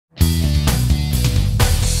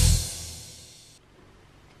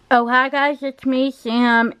Oh, hi guys, it's me,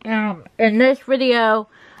 Sam. In this video,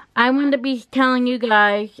 I want to be telling you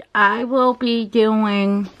guys I will be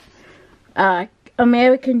doing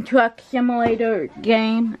American Truck Simulator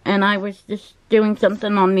game, and I was just doing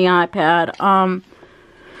something on the iPad.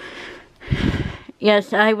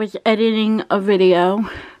 Yes, I was editing a video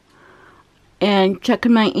and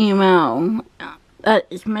checking my email. That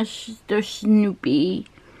is Mr. Snoopy.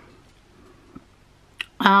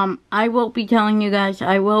 I will be telling you guys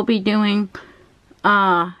I will be doing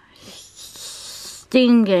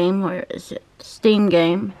Steam game. Where is it? Steam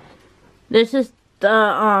game. This is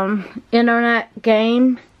the internet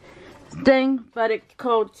game thing, but it's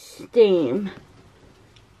called Steam.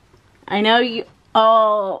 I know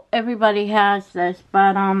everybody has this,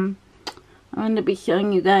 but I'm going to be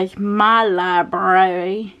showing you guys my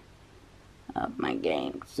library of my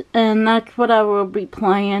games, and that's what I will be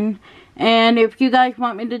playing. And if you guys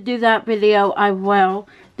want me to do that video, I will.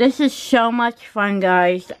 This is so much fun,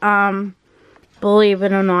 guys. Believe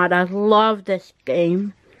it or not, I love this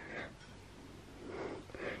game.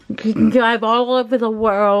 You can drive all over the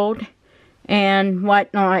world and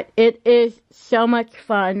whatnot. It is so much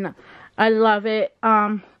fun. I love it.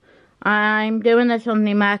 I'm doing this on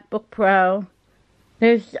the MacBook Pro.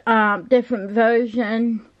 There's different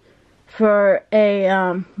version for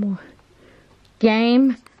a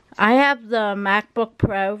game. I have the MacBook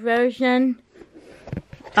Pro version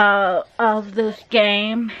of this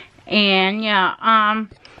game, and yeah,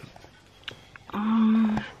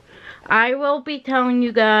 I will be telling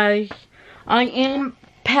you guys, I am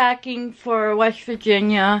packing for West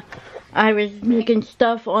Virginia. I was making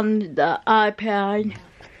stuff on the iPad,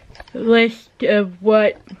 list of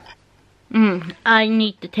what I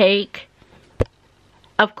need to take.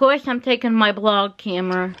 Of course, I'm taking my vlog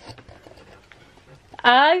camera.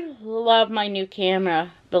 I love my new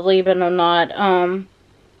camera, believe it or not.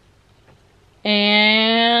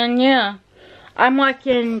 And yeah, I'm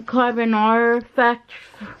watching Carbonara Effect.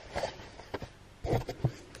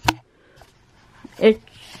 It's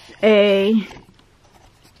a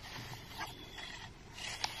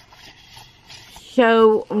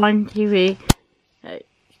show on TV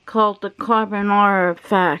called The Carbonara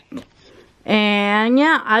Effect. And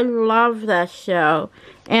yeah, I love that show.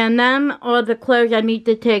 And them are the clothes I need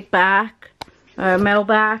to take back, or mail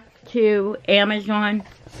back to Amazon.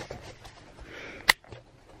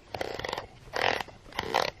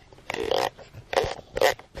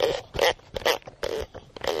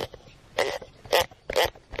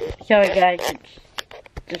 Sorry guys, it's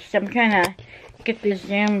just, I'm trying to get the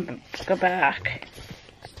zoom to go back.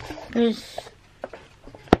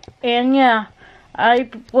 And yeah, I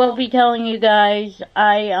will be telling you guys,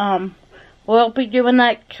 we'll be doing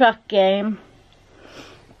that truck game.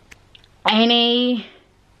 Any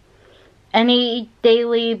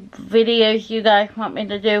daily videos you guys want me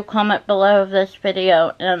to do, comment below this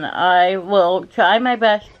video, and I will try my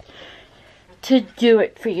best to do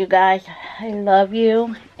it for you guys. I love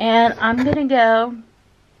you, and I'm gonna go.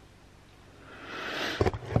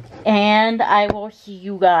 And I will see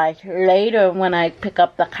you guys later when I pick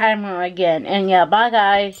up the camera again. And yeah, bye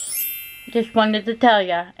guys. Just wanted to tell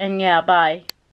ya. And yeah, bye.